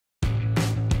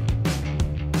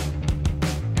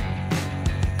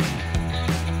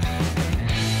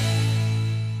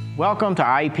Welcome to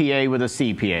IPA with a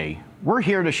CPA. We're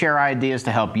here to share ideas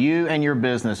to help you and your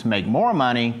business make more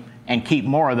money and keep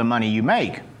more of the money you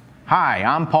make. Hi,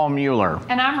 I'm Paul Mueller.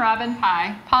 And I'm Robin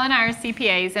Pye. Paul and I are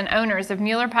CPAs and owners of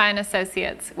Mueller Pye &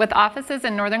 Associates with offices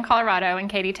in Northern Colorado and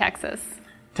Katy, Texas.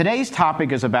 Today's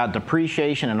topic is about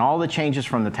depreciation and all the changes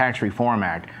from the Tax Reform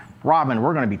Act. Robin,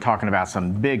 we're going to be talking about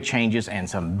some big changes and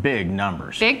some big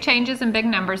numbers. Big changes and big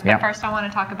numbers, but First I want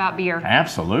to talk about beer.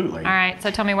 Absolutely. All right,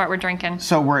 so tell me what we're drinking.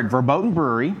 So we're at Verboten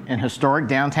Brewery in historic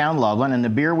downtown Loveland, and the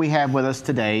beer we have with us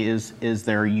today is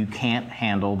their You Can't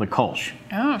Handle the Kolsch.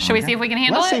 Oh, should we see if we can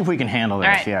handle it? Let's see if we can handle this.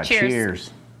 All right, yeah,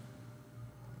 cheers.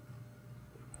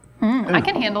 I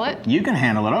can handle it. You can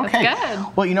handle it, okay. That's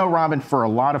good. Well, you know, Robin, for a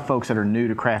lot of folks that are new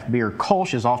to craft beer,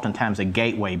 Kolsch is oftentimes a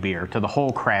gateway beer to the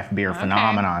whole craft beer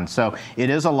phenomenon. So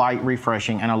it is a light,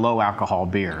 refreshing, and a low alcohol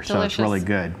beer. Delicious. So it's really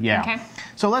good. Yeah. Okay.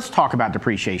 So let's talk about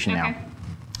depreciation now.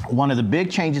 One of the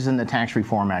big changes in the Tax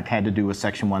Reform Act had to do with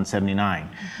Section 179.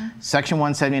 Section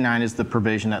 179 is the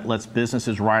provision that lets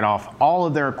businesses write off all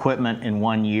of their equipment in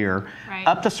 1 year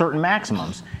up to certain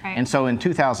maximums. And so in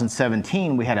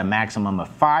 2017, we had a maximum of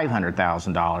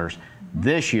 $500,000.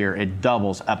 This year, it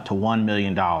doubles up to $1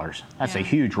 million. That's a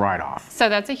huge write-off. So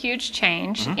that's a huge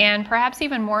change. And perhaps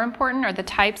even more important are the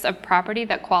types of property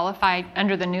that qualify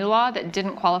under the new law that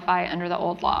didn't qualify under the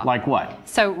old law. Like what?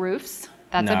 So roofs.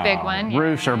 That's a big one.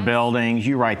 Roofs are buildings.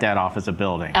 You write that off as a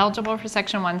building. Eligible for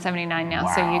Section 179 now,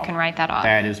 so you can write that off.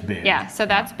 That is big. Yeah, so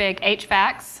that's big.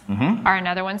 HVACs are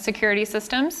another one. Security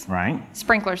systems. Right.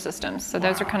 Sprinkler systems. So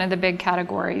those are kind of the big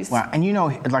categories. Wow. And you know,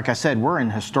 like I said, we're in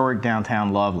historic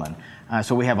downtown Loveland.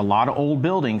 So we have a lot of old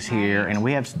buildings here, and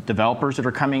we have developers that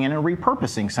are coming in and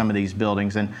repurposing some of these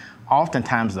buildings. And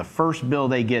oftentimes the first bill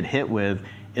they get hit with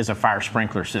is a fire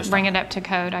sprinkler system. Bring it up to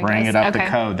code, I guess. Bring it up to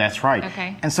code, that's right.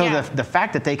 Okay. And so the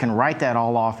fact that they can write that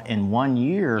all off in 1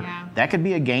 year, that could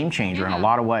be a game changer in a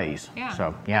lot of ways.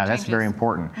 So that's very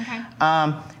important.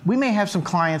 We may have some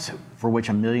clients for which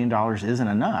 $1 million isn't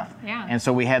enough. And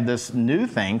so we have this new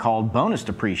thing called bonus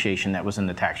depreciation that was in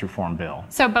the tax reform bill.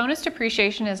 So bonus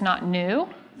depreciation is not new,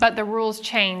 but the rules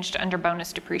changed under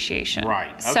bonus depreciation.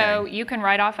 Right, okay. So you can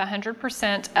write off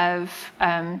 100%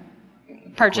 of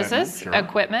purchases,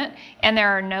 equipment, and there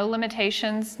are no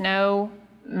limitations, no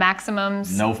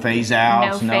maximums, no phase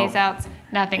outs,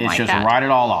 nothing like that. It's just write it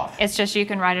all off. It's just you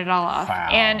can write it all off. Wow.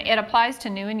 And it applies to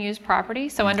new and used property.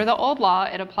 So under the old law,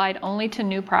 it applied only to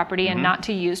new property and not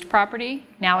to used property.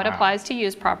 Now it applies to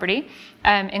used property.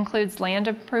 Includes land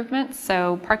improvements,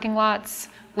 so parking lots,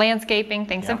 landscaping,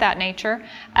 things of that nature.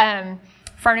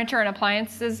 Furniture and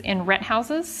appliances in rent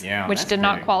houses, which did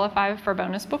not qualify for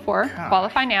bonus before,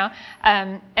 qualify now,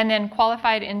 and then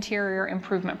qualified interior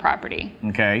improvement property.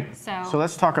 Okay, so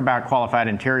let's talk about qualified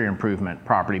interior improvement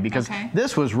property, because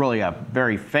this was really a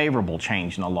very favorable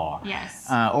change in the law. Yes.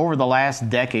 Over the last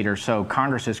decade or so,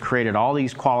 Congress has created all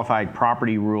these qualified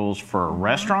property rules for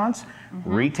restaurants,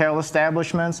 retail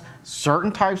establishments,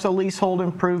 certain types of leasehold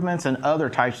improvements, and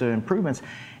other types of improvements.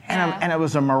 And it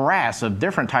was a morass of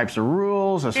different types of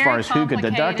rules as far as who could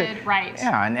deduct it. Right.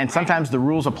 Yeah, and sometimes the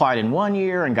rules applied in 1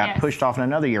 year and got pushed off in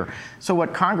another year. So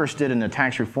what Congress did in the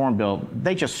tax reform bill,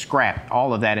 they just scrapped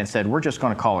all of that and said, we're just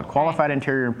going to call it qualified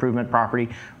interior improvement property,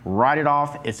 write it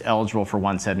off, it's eligible for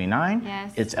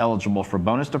 179, it's eligible for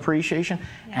bonus depreciation,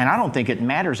 and I don't think it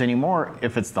matters anymore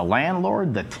if it's the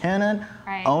landlord, the tenant,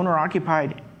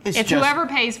 owner-occupied. It's just whoever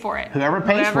pays for it. Whoever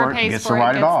pays for it gets to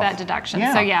write it off. That deduction.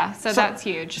 So that's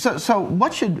huge.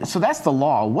 So that's the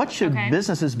law. What should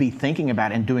businesses be thinking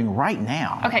about and doing right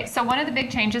now? Okay, so one of the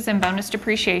big changes in bonus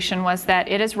depreciation was that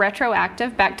it is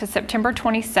retroactive back to September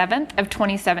 27th of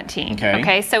 2017.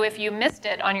 Okay, so if you missed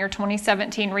it on your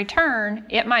 2017 return,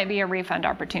 it might be a refund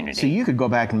opportunity. So you could go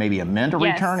back and maybe amend a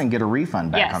return and get a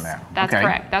refund back on that. That's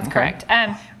correct. That's correct.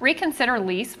 Reconsider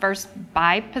lease versus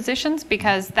buy positions,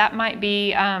 because that might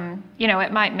be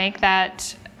it might make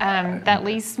that that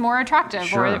lease more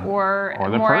attractive or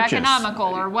more economical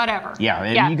or whatever. You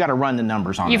got to run the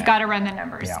numbers on that. You've got to run the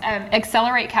numbers.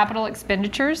 Accelerate capital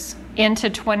expenditures into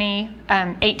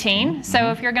 2018. So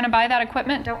if you're going to buy that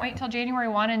equipment, don't wait till January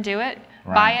 1 and do it.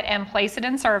 Buy it and place it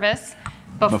in service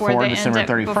before December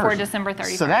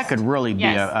 31st. So that could really be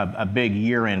a big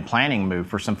year-end planning move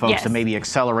for some folks to maybe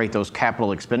accelerate those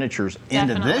capital expenditures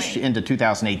into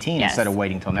 2018 instead of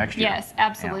waiting till next year. Yes,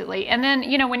 absolutely. And then,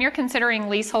 when you're considering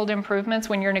leasehold improvements,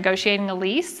 when you're negotiating a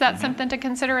lease, that's something to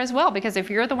consider as well, because if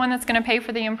you're the one that's going to pay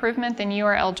for the improvement, then you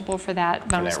are eligible for that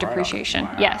bonus depreciation.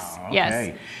 Yes.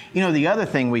 The other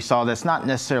thing we saw that's not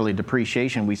necessarily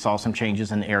depreciation, we saw some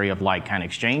changes in the area of like-kind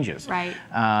exchanges.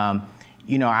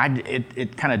 you know,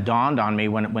 it kind of dawned on me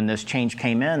when this change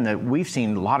came in that we've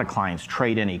seen a lot of clients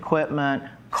trade in equipment,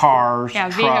 cars,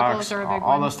 trucks,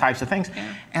 all those types of things.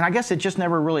 Yeah. And I guess it just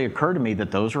never really occurred to me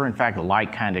that those are in fact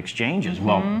like-kind exchanges.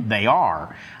 Well, they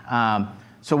are.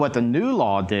 So what the new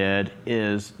law did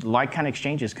is like-kind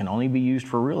exchanges can only be used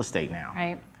for real estate now.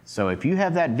 Right. So if you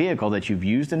have that vehicle that you've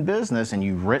used in business and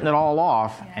you've written it all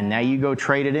off and now you go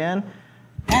trade it in,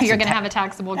 you're going to have a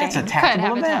taxable gain. That's a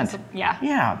taxable event. Yeah.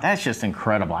 Yeah, that's just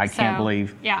incredible. I can't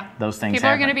believe those things People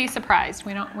happen. are going to be surprised.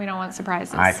 We don't want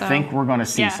surprises. I think we're going to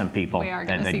see some people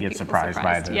that get surprised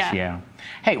by this. Yeah.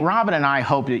 Hey, Robin and I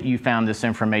hope that you found this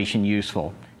information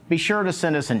useful. Be sure to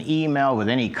send us an email with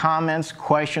any comments,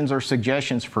 questions, or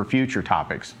suggestions for future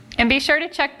topics. And be sure to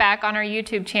check back on our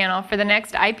YouTube channel for the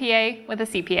next IPA with a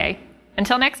CPA.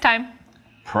 Until next time.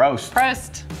 Prost.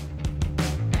 Prost.